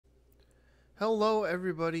Hello,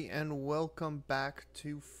 everybody, and welcome back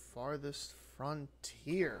to Farthest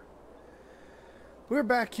Frontier. We're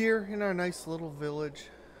back here in our nice little village.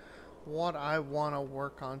 What I want to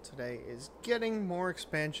work on today is getting more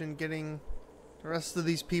expansion, getting the rest of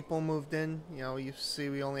these people moved in. You know, you see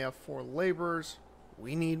we only have 4 laborers.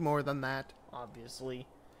 We need more than that, obviously.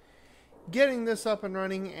 Getting this up and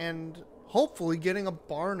running and hopefully getting a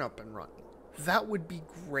barn up and running. That would be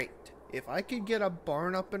great. If I could get a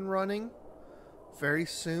barn up and running very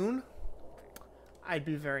soon, I'd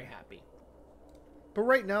be very happy. But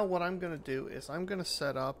right now, what I'm going to do is I'm going to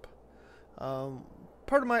set up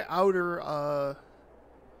part of my outer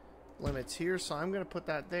limits here. So I'm going to put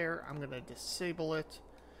that there. I'm going to disable it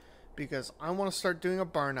because I want to start doing a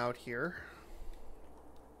barn out here.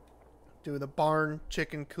 Do the barn,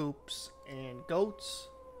 chicken coops, and goats,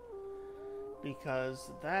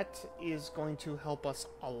 because that is going to help us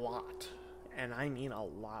a lot. And I mean a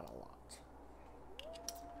lot.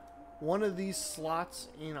 One of these slots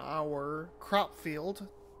in our crop field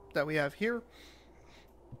that we have here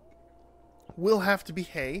will have to be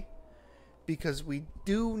hay, because we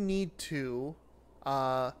do need to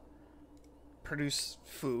produce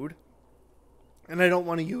food, and I don't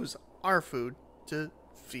want to use our food to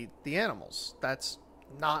feed the animals. That's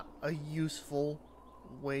not a useful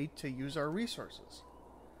way to use our resources.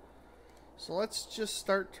 So let's just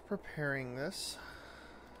start preparing this.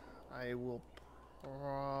 I will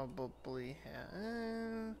probably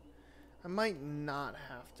have... I might not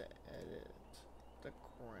have to edit the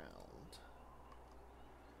ground.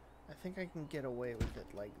 I think I can get away with it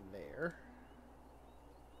like there.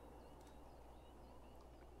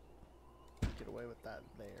 Get away with that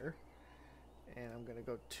there. And I'm gonna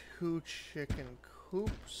go 2 chicken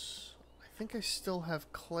coops. I think I still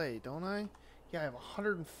have clay, don't I? Yeah, I have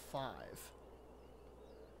 105.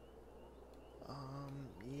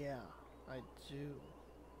 Yeah, I do.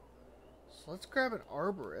 So let's grab an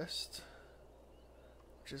arborist,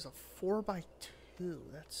 which is a 4x2.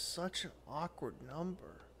 That's such an awkward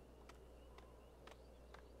number.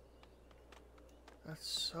 That's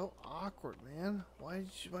so awkward, man.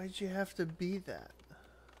 Why'd you have to be that?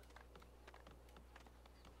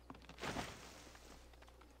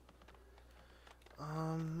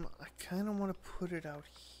 I kind of want to put it out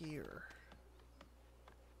here.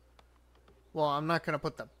 Well, I'm not going to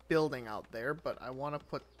put the building out there, but I want to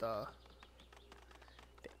put the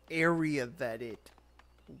area that it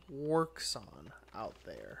works on out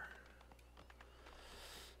there.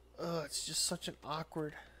 Ugh, it's just such an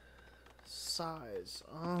awkward size.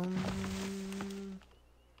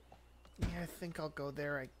 Yeah, I think I'll go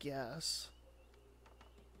there, I guess.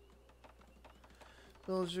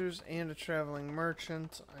 Villagers and a traveling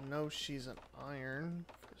merchant. I know she's an iron,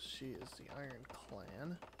 because she is the Iron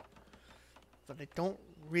Clan. But I don't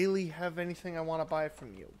really have anything I want to buy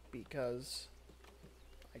from you, because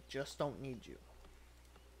I just don't need you.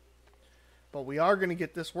 But we are going to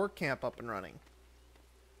get this work camp up and running.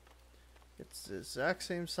 It's the exact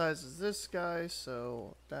same size as this guy,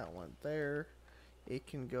 so that one there. It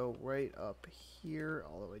can go right up here,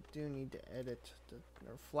 although I do need to edit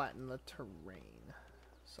or flatten the terrain.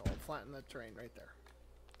 So I'll flatten the terrain right there.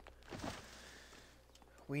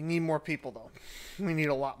 We need more people, though. We need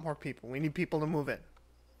a lot more people. We need people to move in.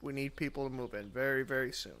 We need people to move in very,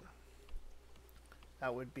 very soon.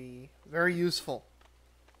 That would be very useful.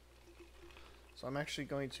 So I'm actually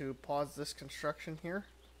going to pause this construction here,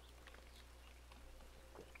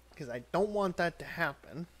 because I don't want that to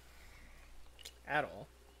happen at all.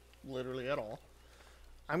 Literally at all.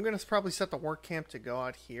 I'm going to probably set the work camp to go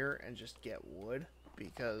out here and just get wood,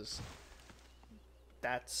 because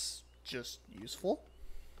that's just useful.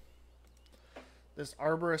 This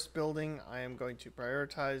arborist building I am going to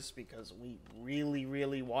prioritize because we really,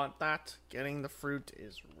 really want that. Getting the fruit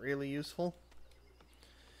is really useful.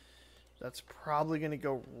 That's probably going to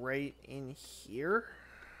go right in here.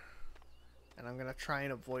 And I'm going to try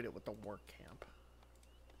and avoid it with the work camp.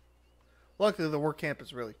 Luckily, the work camp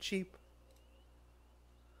is really cheap.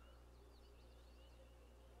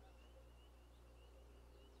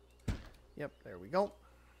 Yep, there we go.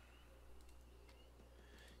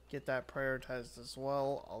 Get that prioritized as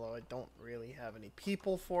well, although I don't really have any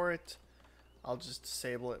people for it. I'll just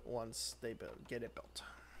disable it once they get it built.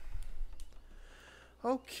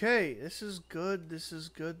 Okay, this is good, this is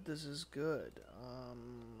good, this is good.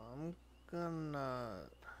 I'm gonna...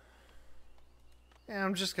 Yeah,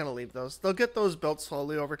 I'm just gonna leave those. They'll get those built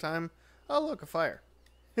slowly over time. Oh, look, a fire.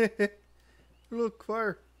 Look,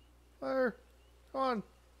 fire. Fire. Come on.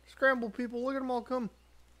 Scramble, people. Look at them all come.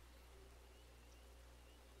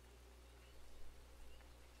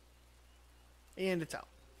 And it's out.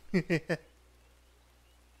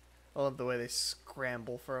 I love the way they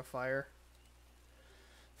scramble for a fire.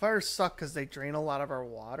 Fires suck because they drain a lot of our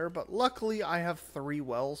water, but luckily I have 3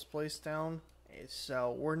 wells placed down,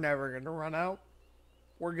 so we're never going to run out.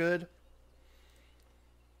 We're good.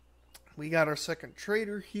 We got our second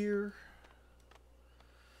trader here.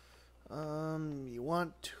 You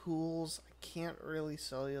want tools? I can't really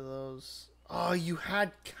sell you those. Oh, you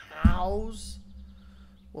had cows?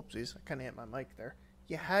 Whoopsies, I kind of hit my mic there.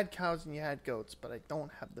 You had cows and you had goats, but I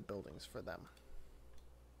don't have the buildings for them.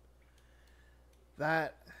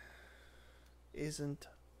 That isn't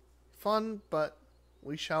fun, but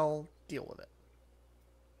we shall deal with it.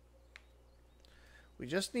 We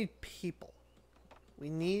just need people. We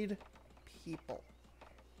need people.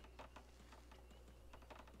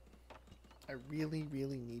 I really,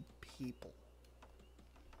 really need people.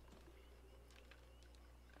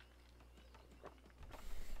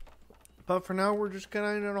 But for now, we're just kind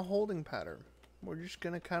of in a holding pattern. We're just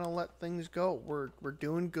going to kind of let things go. We're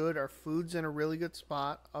doing good. Our food's in a really good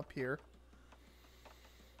spot up here.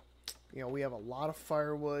 You know, we have a lot of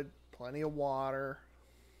firewood, plenty of water.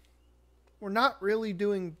 We're not really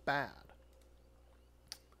doing bad.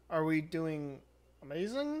 Are we doing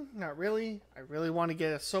amazing? Not really. I really want to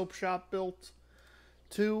get a soap shop built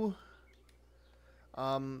too.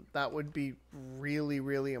 That would be really,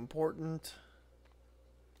 really important.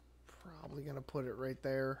 Probably going to put it right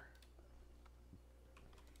there.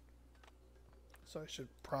 So I should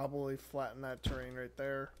probably flatten that terrain right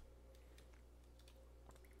there.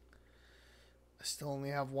 I still only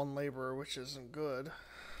have 1 laborer, which isn't good.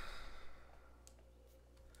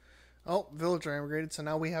 Oh, villager immigrated, so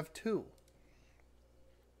now we have 2.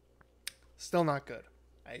 Still not good.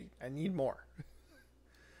 I need more.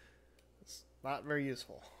 It's not very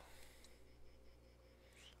useful.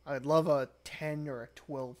 I'd love a 10 or a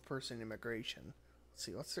 12 person immigration. Let's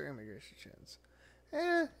see, what's their immigration chance?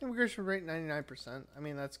 Immigration rate 99%. I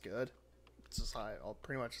mean, that's good. It's as high,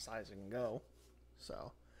 pretty much as high as it can go.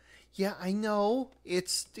 So, yeah, I know.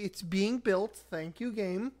 It's being built. Thank you,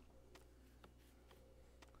 game.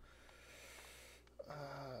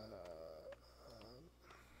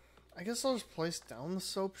 I guess I'll just place down the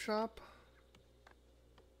soap shop.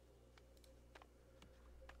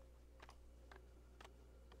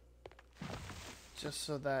 Just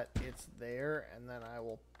so that it's there, and then I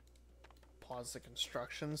will pause the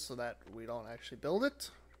construction so that we don't actually build it.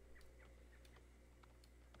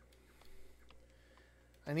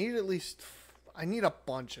 I need at least... I need a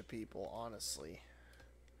bunch of people, honestly.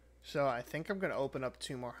 So I think I'm going to open up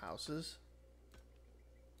 2 more houses.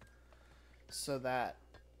 So that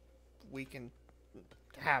we can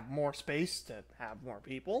have more space to have more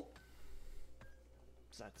people.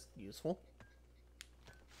 So that's useful.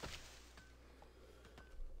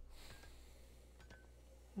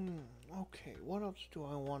 Okay, what else do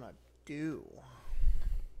I want to do?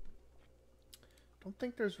 Don't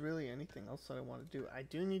think there's really anything else that I want to do. I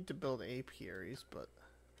do need to build apiaries, but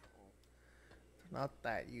they're not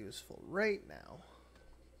that useful right now.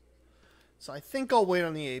 So I think I'll wait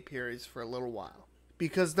on the apiaries for a little while.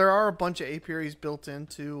 Because there are a bunch of apiaries built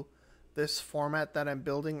into this format that I'm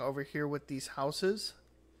building over here with these houses.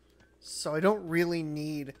 So I don't really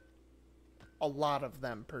need a lot of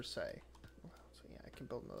them per se. So yeah, I can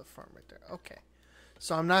build another farm right there. Okay.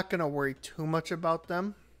 So I'm not going to worry too much about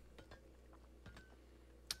them.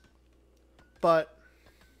 But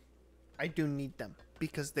I do need them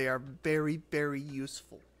because they are very, very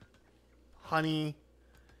useful. Honey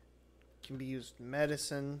can be used in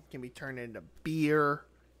medicine, can be turned into beer,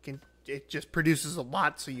 it just produces a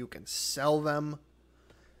lot so you can sell them.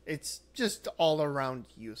 It's just all around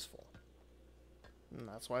useful. And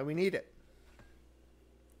that's why we need it.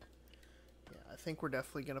 Yeah, I think we're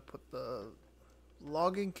definitely going to put the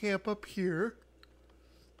logging camp up here.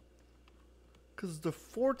 Because the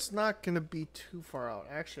fort's not going to be too far out.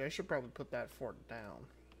 Actually, I should probably put that fort down.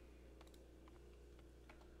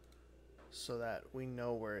 So that we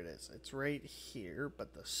know where it is. It's right here,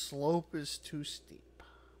 but the slope is too steep.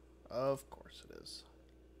 Of course it is.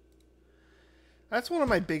 That's one of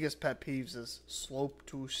my biggest pet peeves is slope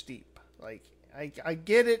too steep. Like, I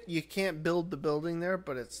get it, you can't build the building there,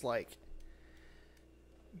 but it's like,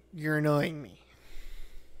 you're annoying me.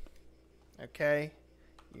 Okay?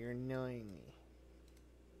 You're annoying me.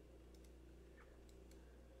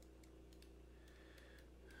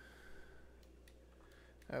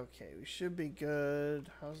 Okay, we should be good.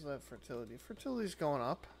 How's that fertility? Fertility's going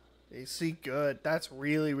up. You see, good. That's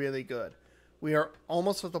really, really good. We are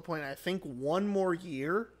almost at the point, I think, 1 more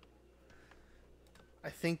year. I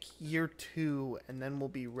think year 2, and then we'll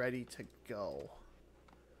be ready to go.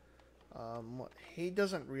 He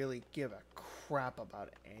doesn't really give a crap about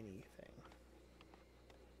anything.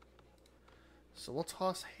 So we'll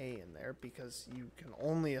toss hay in there because you can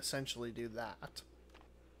only essentially do that.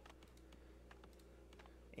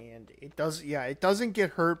 And it does, yeah, it doesn't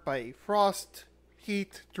get hurt by frost,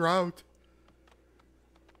 heat, drought.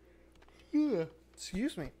 Yeah.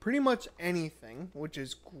 Excuse me. Pretty much anything, which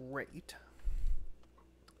is great.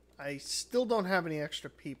 I still don't have any extra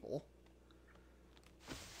people,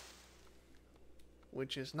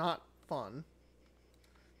 which is not fun,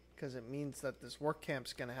 because it means that this work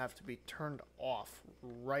camp's going to have to be turned off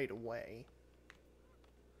right away.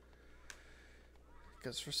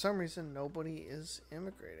 Because for some reason, nobody is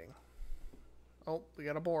immigrating. Oh, we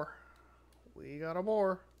got a boar. We got a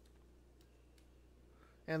boar.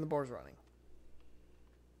 And the boar's running.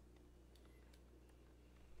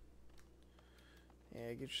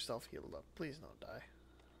 Yeah, get yourself healed up. Please don't die.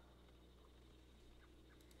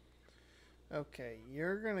 Okay,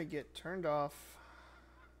 you're going to get turned off.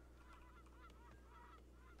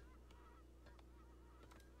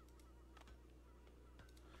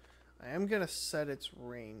 I am going to set its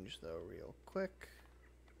range, though, real quick.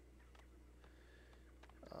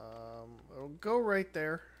 It'll go right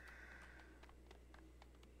there.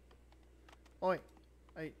 Oi,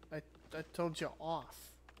 I told you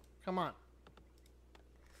off. Come on.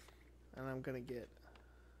 And I'm going to get...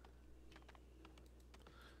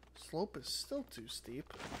 Slope is still too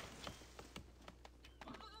steep.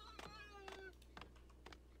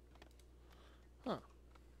 Huh.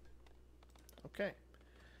 Okay.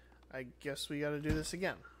 I guess we gotta do this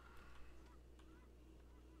again.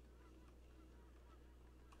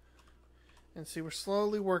 And see, we're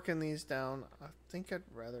slowly working these down. I think I'd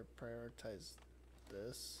rather prioritize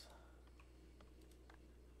this.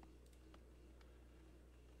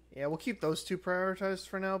 Yeah, we'll keep those two prioritized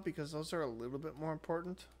for now because those are a little bit more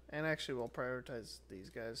important. And actually, we'll prioritize these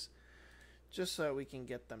guys just so that we can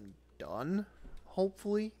get them done,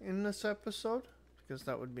 hopefully, in this episode, because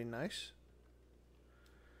that would be nice.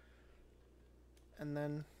 And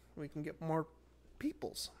then we can get more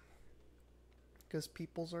peoples, because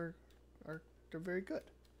peoples are they're very good.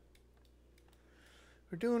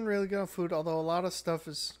 We're doing really good on food, although a lot of stuff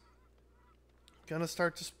is gonna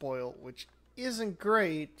start to spoil, which isn't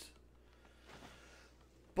great,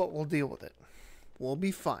 but we'll deal with it. We'll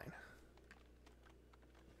be fine.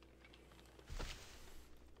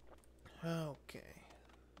 Okay.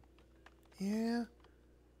 Yeah.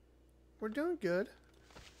 We're doing good.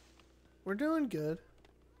 We're doing good.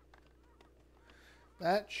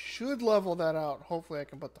 That should level that out. Hopefully I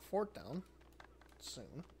can put the fort down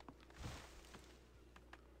soon.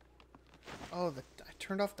 Oh, I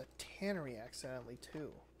turned off the tannery accidentally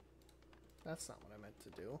too. That's not what I meant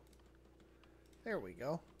to do. There we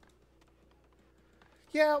go.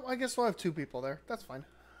 Yeah, I guess we'll have two people there. That's fine.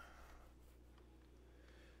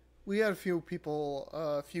 We had a few people,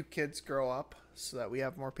 a few kids grow up so that we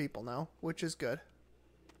have more people now, which is good.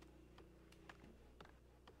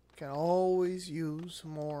 Can always use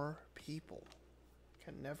more people.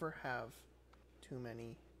 Can never have too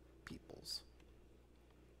many peoples.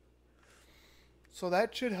 So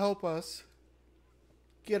that should help us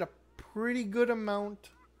get a pretty good amount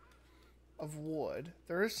of wood.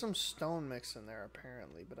 There is some stone mix in there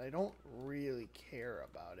apparently, but I don't really care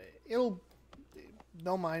about it.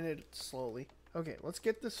 They'll mine it slowly. Okay, let's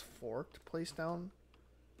get this fort placed down,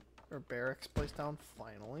 or barracks placed down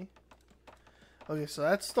finally. Okay, so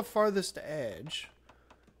that's the farthest edge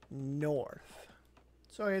north.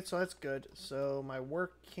 So okay, so that's good. So my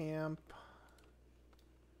work camp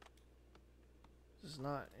is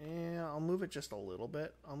not, I'll move it just a little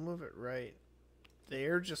bit. I'll move it right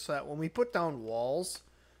there, just so that when we put down walls,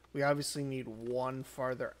 we obviously need one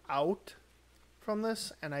farther out from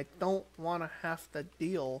this, and I don't want to have to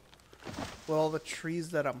deal with all the trees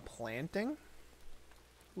that I'm planting.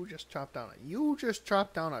 Who just chopped down a... You just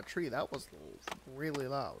chopped down a tree. That was really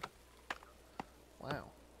loud.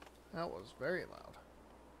 Wow. That was very loud.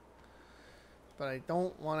 But I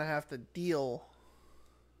don't want to have to deal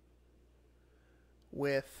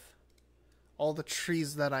with all the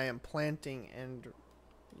trees that I am planting and,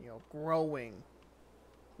 you know, growing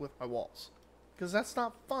with my walls. Because that's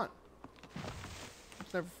not fun.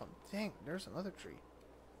 It's never fun. Dang, there's another tree.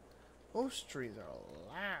 Those trees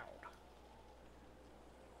are loud.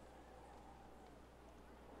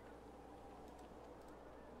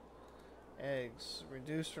 Eggs.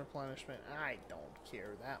 Reduced replenishment. I don't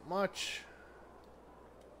care that much.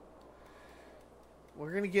 We're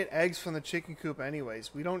going to get eggs from the chicken coop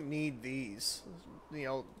anyways. We don't need these. You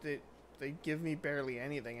know, they give me barely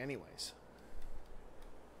anything anyways.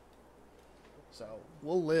 So,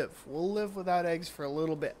 we'll live. We'll live without eggs for a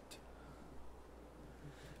little bit.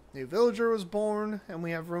 New villager was born, and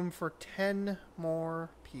we have room for 10 more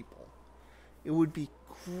people. It would be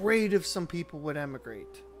great if some people would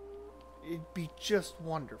emigrate. It'd be just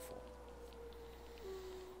wonderful.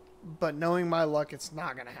 But knowing my luck, it's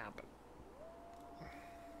not going to happen.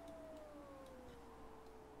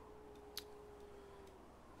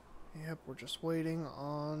 Yep, we're just waiting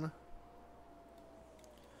on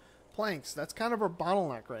planks. That's kind of our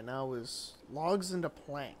bottleneck right now, is logs into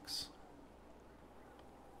planks.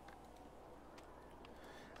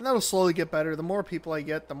 And that'll slowly get better. The more people I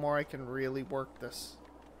get, the more I can really work this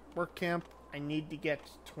work camp. I need to get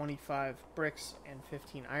 25 bricks and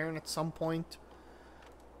 15 iron at some point.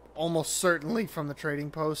 Almost certainly from the trading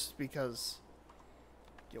post, because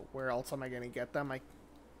where else am I going to get them? I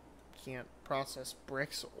can't process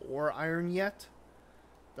bricks or iron yet.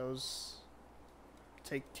 Those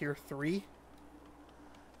take tier 3.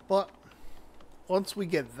 But once we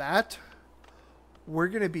get that, we're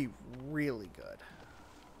going to be really good.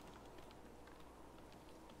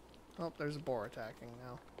 Oh, there's a boar attacking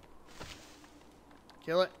now.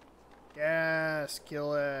 Kill it. Yes,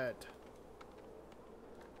 kill it.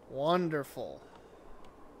 Wonderful.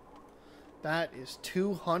 That is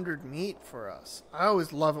 200 meat for us. I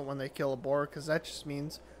always love it when they kill a boar, because that just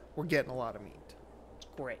means we're getting a lot of meat.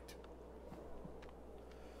 Great.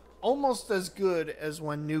 Almost as good as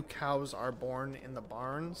when new cows are born in the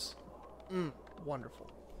barns. Wonderful.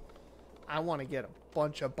 I want to get a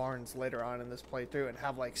bunch of barns later on in this playthrough and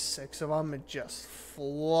have like 6 of them and just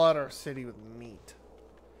flood our city with meat.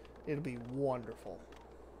 It'll be wonderful.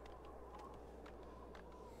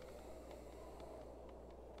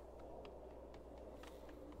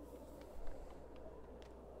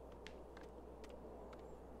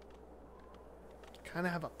 Kind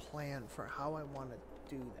of have a plan for how I want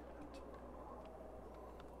to do that.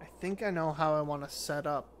 I think I know how I want to set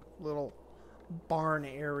up little barn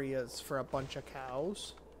areas for a bunch of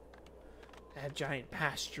cows. Add giant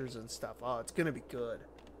pastures and stuff. Oh, it's gonna be good.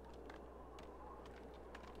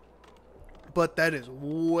 But that is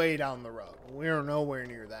way down the road. We're nowhere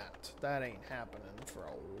near that. That ain't happening for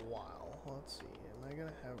a while. Let's see. Am I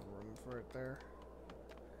gonna have room for it there?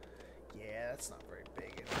 Yeah, that's not very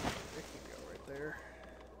big. It can go right there.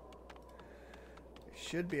 It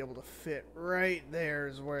should be able to fit right there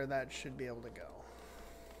is where that should be able to go.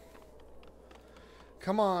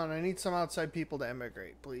 Come on, I need some outside people to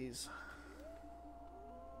emigrate, please.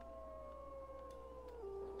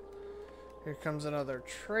 Here comes another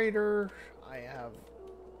trader. I have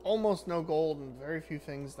almost no gold and very few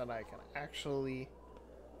things that I can actually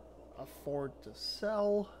afford to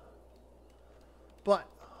sell. But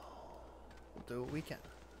we'll do what we can.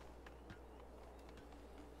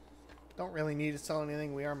 Don't really need to sell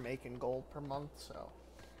anything. We are making gold per month, so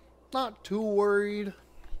not too worried.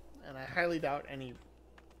 And I highly doubt any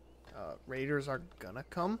raiders are gonna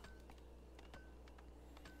come.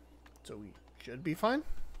 So we should be fine.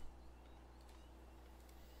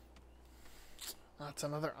 That's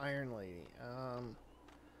another iron lady.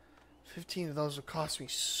 15 of those would cost me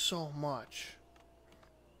so much.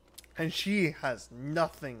 And she has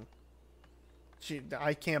nothing.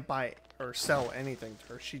 I can't buy or sell anything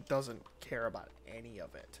to her. She doesn't care about any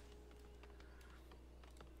of it.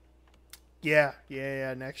 Yeah.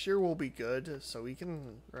 Next year will be good. So we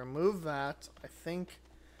can remove that.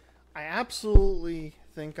 I absolutely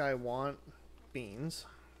think I want beans.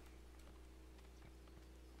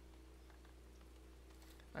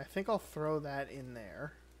 I think I'll throw that in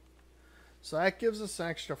there. So that gives us an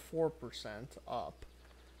extra 4% up.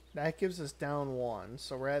 That gives us down 1.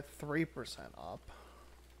 So we're at 3% up.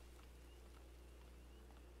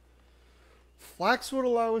 Flax would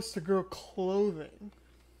allow us to grow clothing.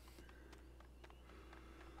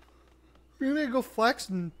 We're going to go flax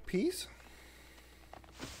and peas?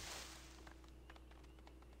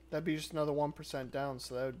 That'd be just another 1% down.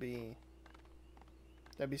 So that'd be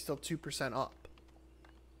still 2% up.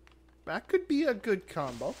 That could be a good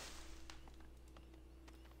combo.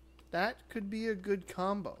 That could be a good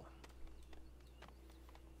combo.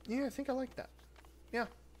 Yeah, I think I like that. Yeah.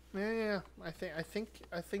 I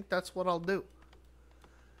think that's what I'll do.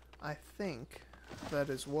 I think that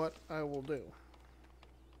is what I will do.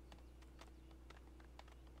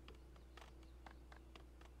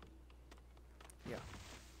 Yeah.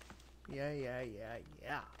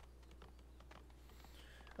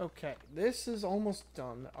 Okay, this is almost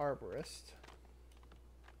done, the arborist.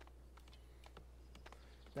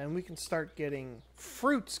 Then we can start getting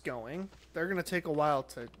fruits going. They're going to take a while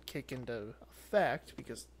to kick into effect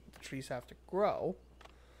because the trees have to grow.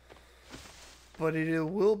 But it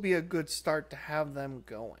will be a good start to have them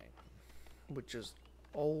going, which is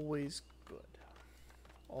always good.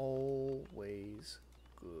 Always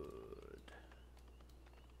good.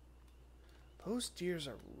 Those deers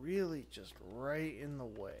are really just right in the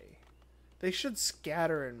way. They should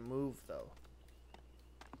scatter and move, though.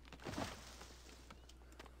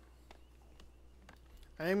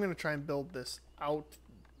 I am going to try and build this out.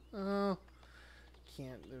 Can't.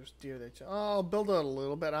 There's deer that... Oh, I'll build it a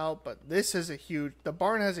little bit out, but this is a huge... The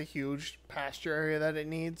barn has a huge pasture area that it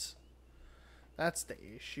needs. That's the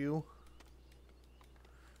issue.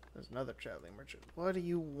 There's another traveling merchant. What do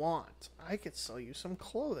you want? I could sell you some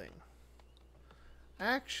clothing.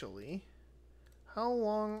 Actually, how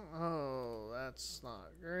long... Oh, that's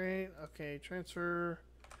not great. Okay, transfer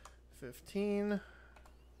 15.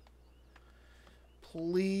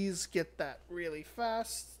 Please get that really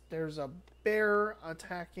fast. There's a bear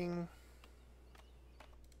attacking.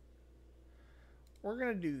 We're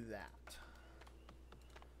going to do that.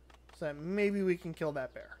 So that maybe we can kill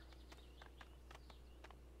that bear.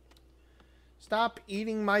 Stop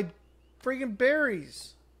eating my friggin'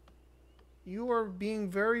 berries. You are being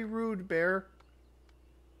very rude, bear.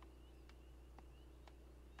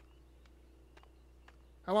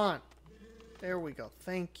 Come on. There we go.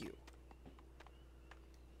 Thank you.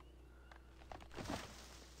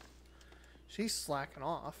 She's slacking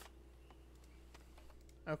off.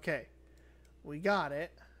 Okay. We got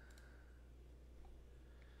it.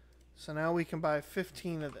 So now we can buy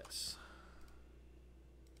 15 of this.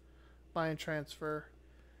 Buy and transfer.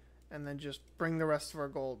 And then just bring the rest of our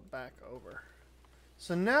gold back over.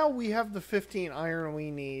 So now we have the 15 iron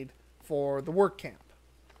we need for the work camp.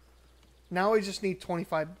 Now we just need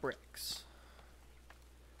 25 bricks.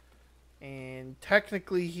 And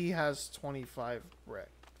technically he has 25 bricks.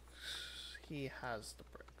 He has the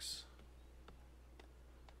bricks.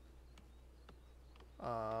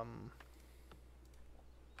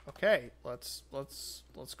 Okay, let's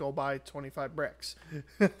go buy 25 bricks.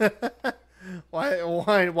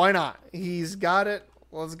 Why not? He's got it.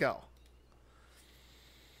 Let's go.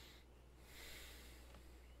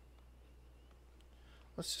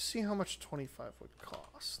 Let's just see how much 25 would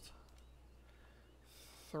cost.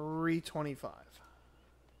 325.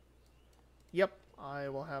 Yep, I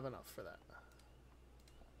will have enough for that.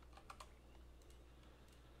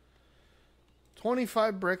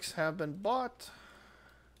 25 bricks have been bought.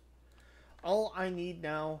 All I need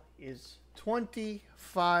now is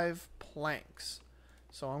 25 planks.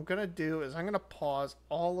 So what I'm going to do is I'm going to pause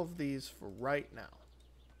all of these for right now.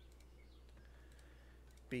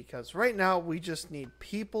 Because right now we just need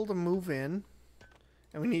people to move in.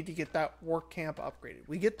 And we need to get that work camp upgraded.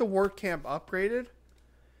 We get the work camp upgraded.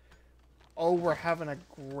 Oh, we're having a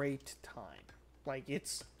great time. Like,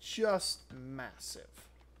 it's just massive.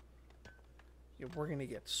 Yeah, we're going to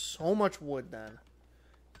get so much wood then.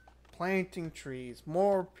 Planting trees,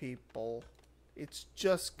 more people. It's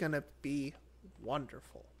just going to be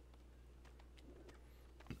wonderful.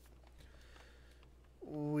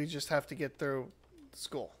 We just have to get through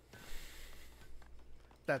school.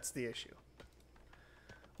 That's the issue.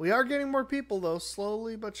 We are getting more people, though,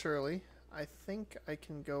 slowly but surely. I think I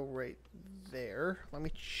can go right there. Let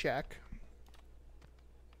me check.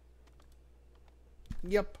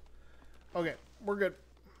 Yep. Okay, we're good.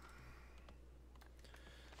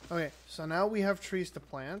 Okay, so now we have trees to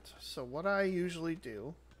plant. So what I usually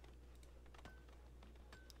do...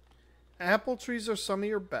 Apple trees are some of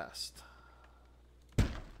your best.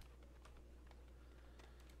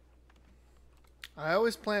 I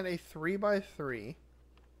always plant a 3x3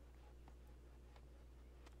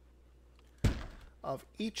 of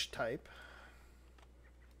each type.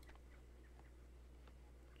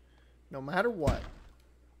 No matter what.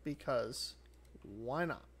 Because why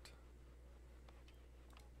not?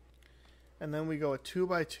 And then we go a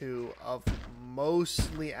 2x2 of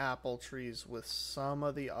mostly apple trees with some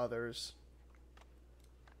of the others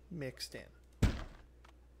mixed in.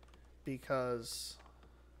 Because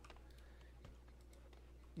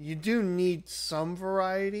you do need some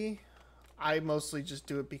variety. I mostly just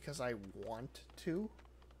do it because I want to.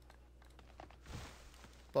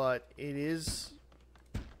 But it is,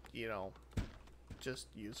 you know, just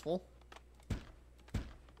useful.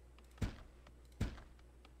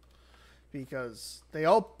 Because they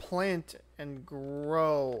all plant and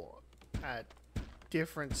grow at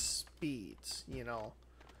different speeds, you know.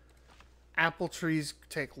 Apple trees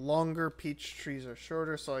take longer, peach trees are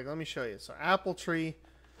shorter. So, like, let me show you. So, apple tree,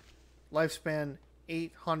 lifespan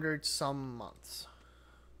 800 some months.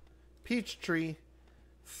 Peach tree,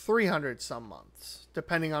 300 some months,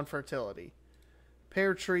 depending on fertility.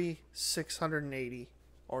 Pear tree, 680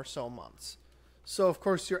 or so months. So, of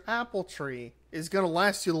course, your apple tree is going to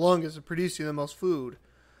last you the longest and produce you the most food.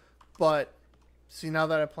 But See, now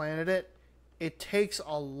that I planted it, it takes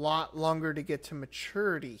a lot longer to get to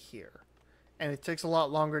maturity here. And it takes a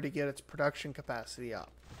lot longer to get its production capacity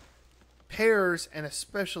up. Pears, and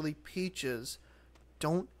especially peaches,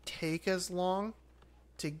 don't take as long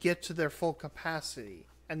to get to their full capacity.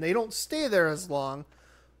 And they don't stay there as long,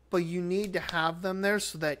 but you need to have them there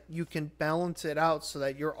so that you can balance it out so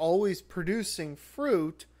that you're always producing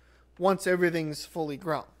fruit once everything's fully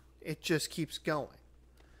grown. It just keeps going.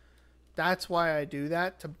 That's why I do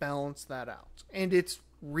that, to balance that out. And it's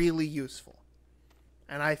really useful.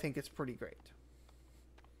 And I think it's pretty great.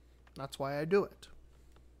 That's why I do it.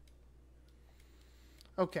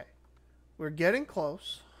 Okay. We're getting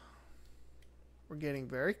close. We're getting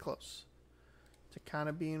very close to kind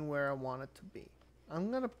of being where I want it to be.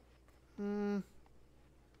 I'm going to...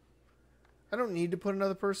 I don't need to put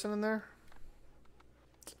another person in there.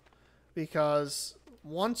 Because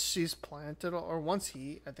once she's planted, or once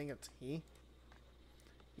he, I think it's he.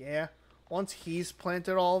 Yeah. Once he's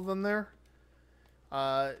planted all of them there,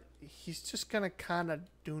 he's just going to kind of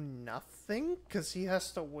do nothing because he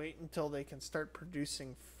has to wait until they can start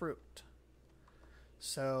producing fruit.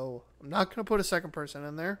 So I'm not going to put a second person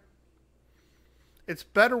in there. It's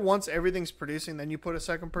better once everything's producing, then you put a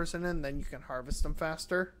second person in, then you can harvest them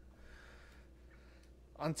faster.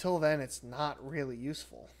 Until then, it's not really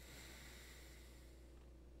useful.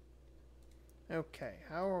 Okay,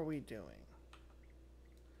 how are we doing?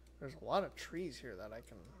 There's a lot of trees here that I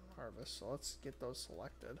can harvest, so let's get those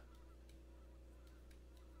selected.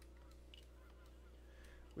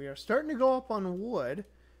 We are starting to go up on wood.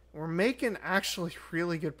 We're making actually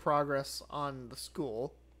really good progress on the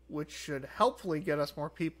school, which should helpfully get us more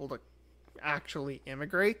people to actually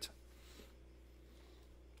immigrate.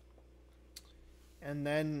 And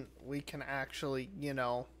then we can actually, you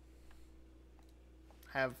know,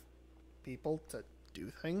 have people to do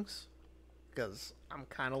things. Because I'm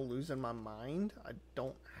kind of losing my mind. I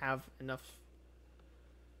don't have enough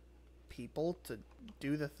people to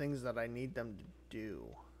do the things that I need them to do.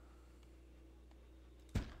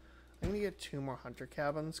 I'm going to get 2 more hunter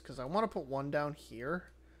cabins because I want to put one down here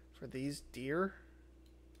for these deer.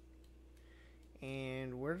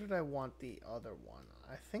 And where did I want the other one?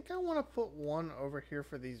 I think I want to put one over here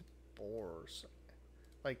for these boars.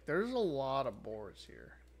 Like, there's a lot of boars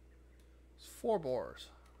here. There's 4 boars.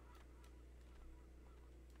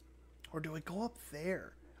 Or do I go up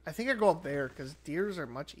there? I think I go up there because deers are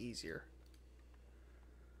much easier.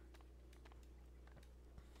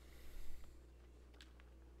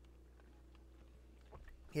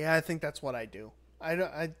 Yeah, I think that's what I do.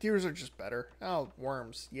 Deers are just better. Oh,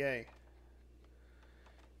 worms. Yay.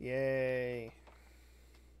 Yay.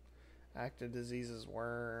 Active diseases,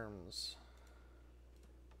 worms.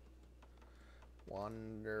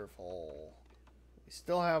 Wonderful. We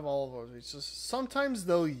still have all of those. It's just sometimes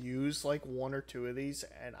they'll use like 1 or 2 of these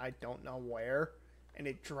and I don't know where. And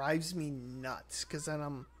it drives me nuts because then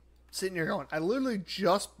I'm sitting here going, I literally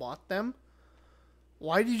just bought them.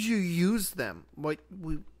 Why did you use them? Like,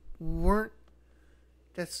 we weren't...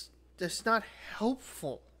 That's not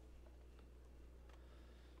helpful.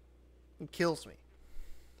 It kills me.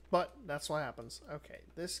 But that's what happens. Okay,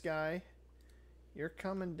 this guy, you're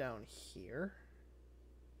coming down here.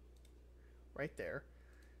 Right there.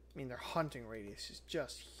 I mean, their hunting radius is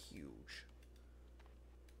just huge.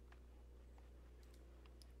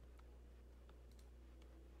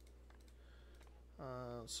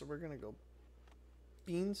 So we're going to go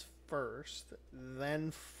beans first,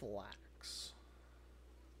 then flax.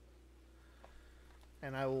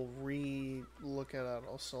 And I will re-look at it.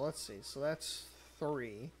 So let's see. So that's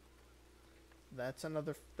 3. That's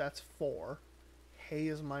 4. Hay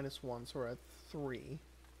is -1, so we're at 3.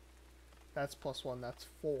 That's +1, that's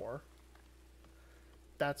 4.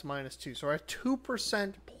 That's -2. So we're at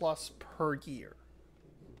 2% plus per year.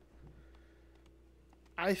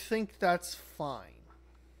 I think that's fine.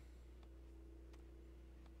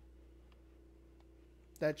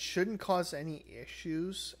 That shouldn't cause any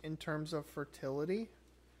issues in terms of fertility.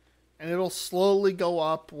 And it'll slowly go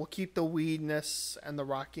up. We'll keep the weedness and the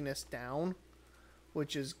rockiness down,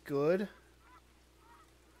 which is good.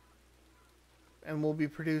 And we'll be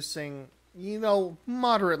producing, you know,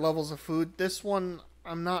 moderate levels of food. This one,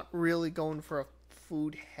 I'm not really going for a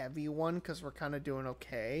food heavy one because we're kind of doing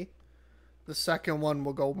okay. The second one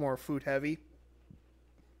will go more food heavy.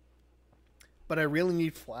 But I really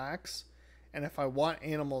need flax. And if I want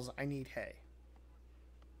animals, I need hay.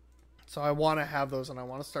 So I want to have those and I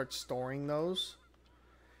want to start storing those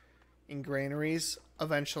in granaries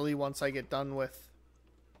eventually once I get done with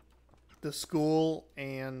the school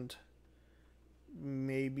and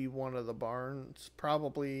maybe one of the barns.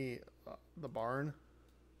 Probably the barn.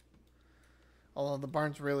 Although the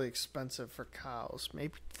barn's really expensive for cows.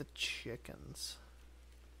 Maybe the chickens.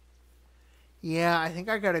 Yeah, I think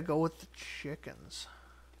I gotta go with the chickens.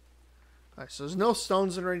 Alright, so there's no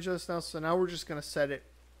stones in range of this now, so now we're just gonna set it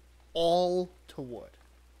all to wood.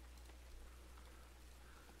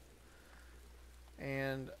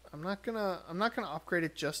 And I'm not gonna upgrade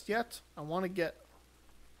it just yet. I want to get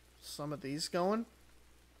some of these going.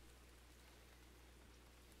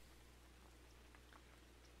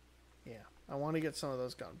 Yeah, I want to get some of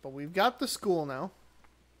those going. But we've got the school now.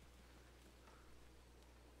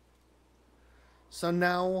 So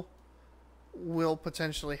now we'll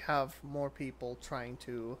potentially have more people trying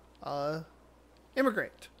to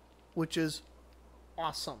immigrate, which is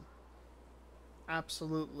awesome.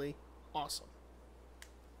 Absolutely awesome.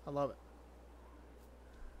 I love it.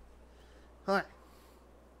 Alright.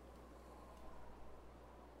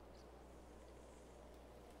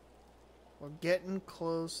 We're getting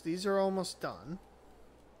close. These are almost done.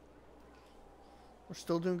 We're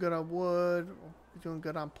still doing good on wood. We're doing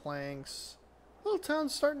good on planks. Little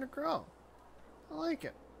town's starting to grow. I like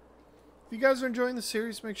it. If you guys are enjoying the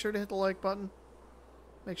series, make sure to hit the like button.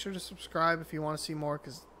 Make sure to subscribe if you want to see more,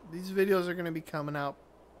 because these videos are going to be coming out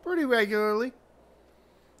pretty regularly.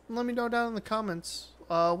 And let me know down in the comments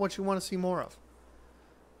what you want to see more of.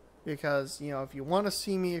 Because, you know, if you want to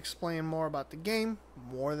see me explain more about the game,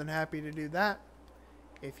 more than happy to do that.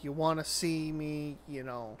 If you want to see me, you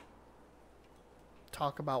know,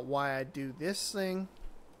 talk about why I do this thing,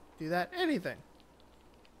 do that, anything.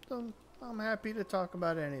 So I'm happy to talk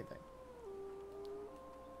about anything.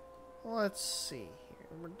 Let's see here.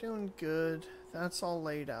 We're doing good. That's all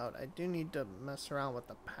laid out. I do need to mess around with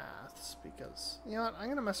the paths because, you know what, I'm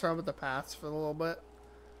going to mess around with the paths for a little bit.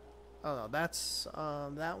 Oh no, that's,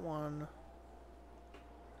 that one.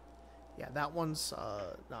 Yeah, that one's,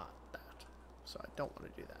 not that. So I don't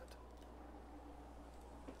want to do that.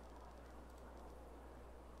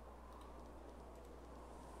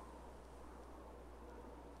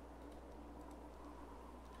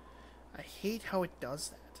 I hate how it does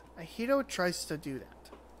that. I hate how it tries to do that.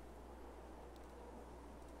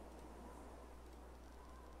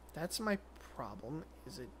 That's my problem,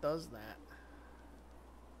 is it does that.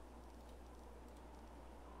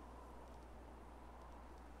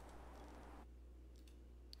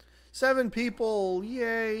 Seven people,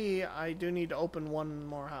 yay! I do need to open one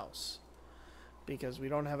more house. Because we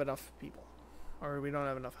don't have enough people. Or we don't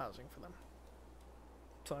have enough housing for them.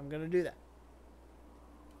 So I'm gonna do that.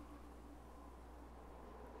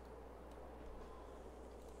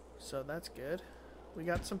 So that's good. We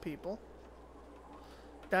got some people.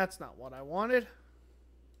 That's not what I wanted.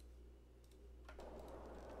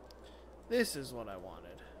 This is what I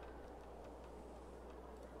wanted.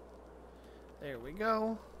 There we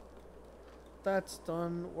go. That's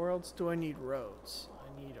done. Where else do I need roads?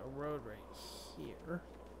 I need a road right here.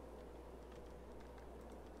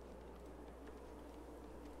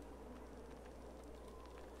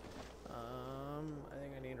 I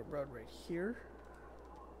think I need a road right here.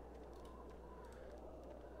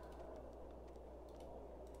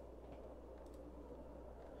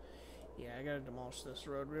 Yeah, I gotta demolish this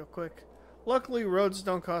road real quick. Luckily, roads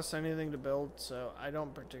don't cost anything to build, so I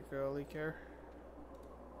don't particularly care.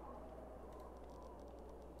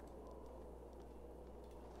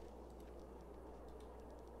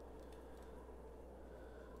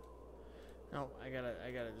 No, I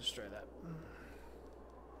gotta destroy that.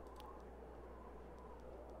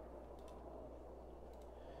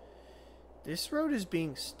 This road is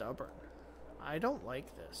being stubborn. I don't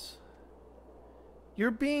like this.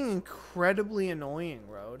 You're being incredibly annoying,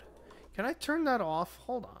 road. Can I turn that off?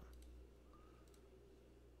 Hold on.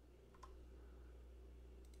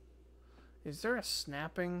 Is there a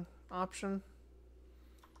snapping option?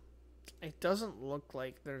 It doesn't look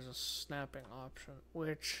like there's a snapping option,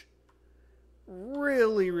 which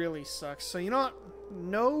really, really sucks. So you know what?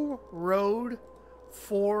 No road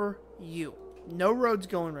for you. No road's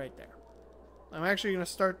going right there. I'm actually going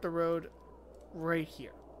to start the road right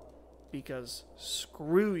here. Because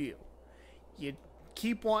screw you. You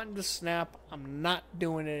keep wanting to snap. I'm not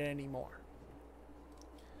doing it anymore.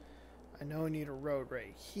 I know I need a road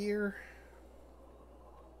right here.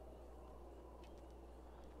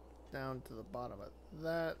 Down to the bottom of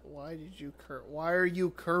that. Why did you curve? Why are you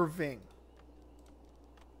curving?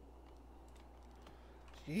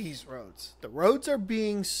 Jeez, roads. The roads are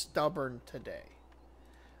being stubborn today.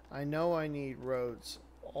 I know I need roads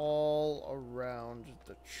all around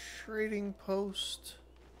the trading post.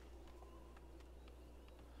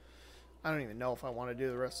 I don't even know if I want to do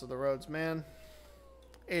the rest of the roads, man.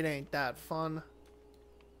 It ain't that fun.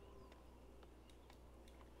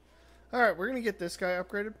 Alright, we're going to get this guy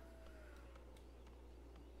upgraded.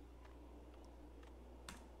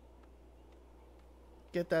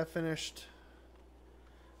 Get that finished.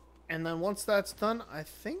 And then once that's done, I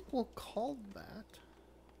think we'll call that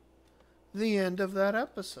the end of that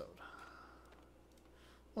episode.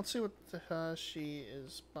 Let's see what she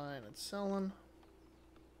is buying and selling.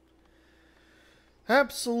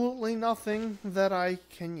 Absolutely nothing that I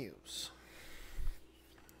can use.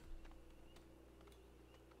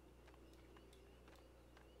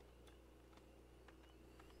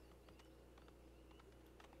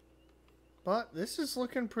 But this is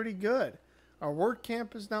looking pretty good. Our work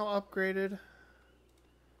camp is now upgraded.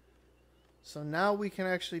 So now we can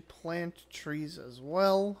actually plant trees as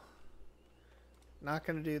well. Not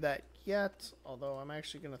going to do that yet, although I'm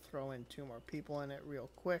actually going to throw in 2 more people in it real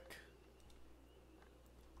quick.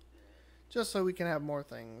 Just so we can have more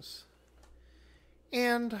things.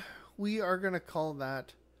 And we are going to call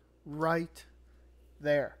that right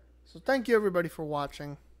there. So thank you everybody for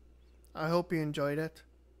watching. I hope you enjoyed it.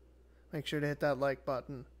 Make sure to hit that like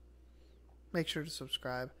button. Make sure to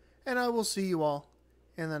subscribe. And I will see you all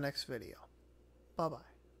in the next video. Bye-bye.